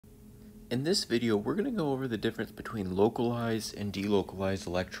In this video, we're going to go over the difference between localized and delocalized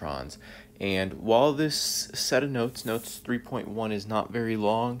electrons. And while this set of notes 3.1, is not very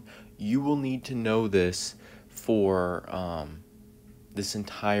long, you will need to know this for this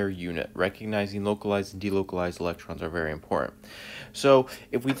entire unit. Recognizing localized and delocalized electrons are very important. So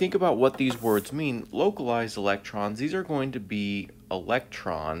if we think about what these words mean, localized electrons, these are going to be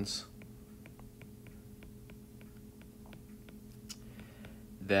electrons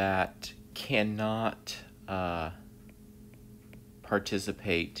that cannot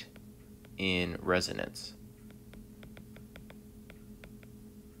participate in resonance.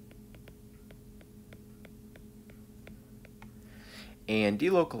 And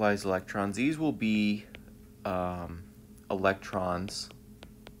delocalized electrons, these will be electrons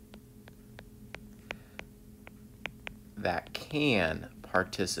that can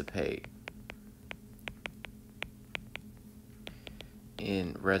participate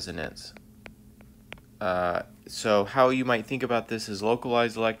in resonance. So how you might think about this is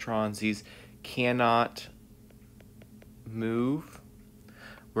localized electrons, these cannot move,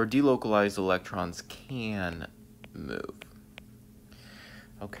 where delocalized electrons can move.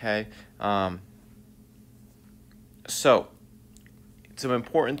 Okay, so some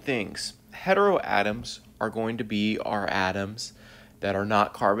important things. Heteroatoms are going to be our atoms that are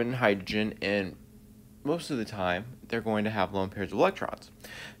not carbon and hydrogen, and most of the time they're going to have lone pairs of electrons.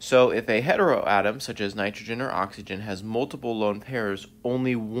 So if a heteroatom, such as nitrogen or oxygen, has multiple lone pairs,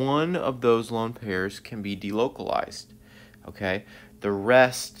 only one of those lone pairs can be delocalized. Okay, the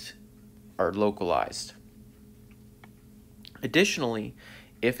rest are localized. Additionally,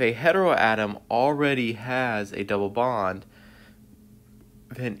 if a heteroatom already has a double bond,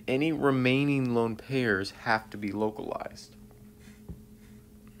 then any remaining lone pairs have to be localized.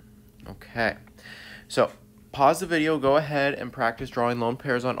 Okay, so pause the video, go ahead and practice drawing lone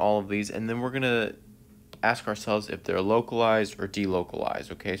pairs on all of these, and then we're going to ask ourselves if they're localized or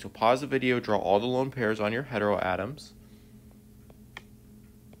delocalized. Okay, so pause the video, draw all the lone pairs on your heteroatoms.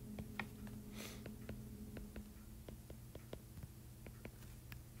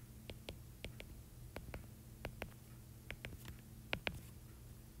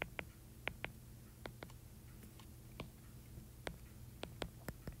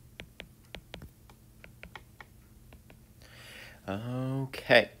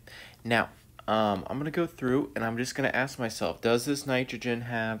 Okay, now I'm going to go through and I'm just going to ask myself, does this nitrogen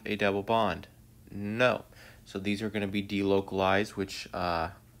have a double bond? No. So these are going to be delocalized, which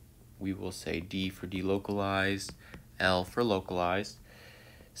we will say D for delocalized, L for localized.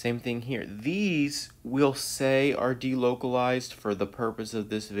 Same thing here. These we'll say are delocalized for the purpose of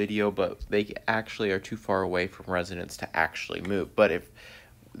this video, but they actually are too far away from resonance to actually move. But if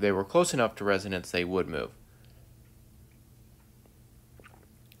they were close enough to resonance, they would move.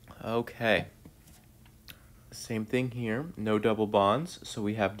 Okay, same thing here, no double bonds, so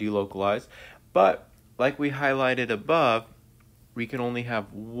we have delocalized, but like we highlighted above, we can only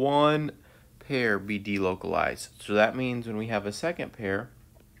have one pair be delocalized. So that means when we have a second pair,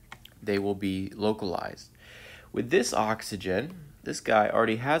 they will be localized. With this oxygen, this guy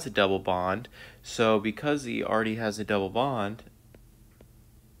already has a double bond, so because he already has a double bond,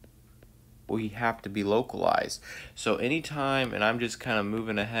 we have to be localized. So anytime, and I'm just kind of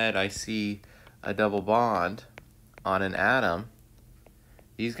moving ahead, I see a double bond on an atom,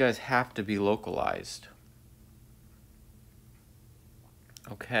 these guys have to be localized.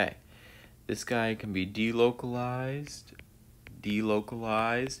 Okay, this guy can be delocalized,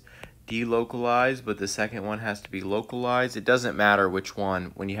 delocalized, delocalized, but the second one has to be localized. It doesn't matter which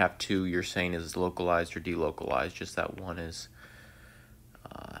one, when you have two, you're saying is localized or delocalized, just that one is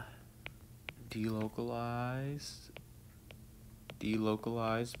delocalized,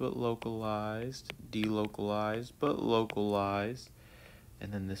 delocalized but localized, delocalized but localized,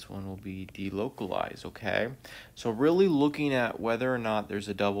 and then this one will be delocalized. Okay, so really looking at whether or not there's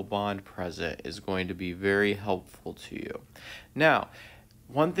a double bond present is going to be very helpful to you. Now,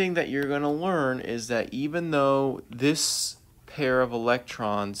 one thing that you're going to learn is that even though this pair of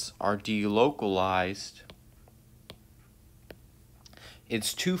electrons are delocalized,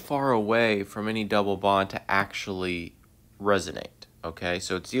 it's too far away from any double bond to actually resonate. Okay,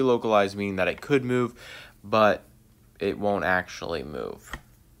 so it's delocalized, meaning that it could move, but it won't actually move.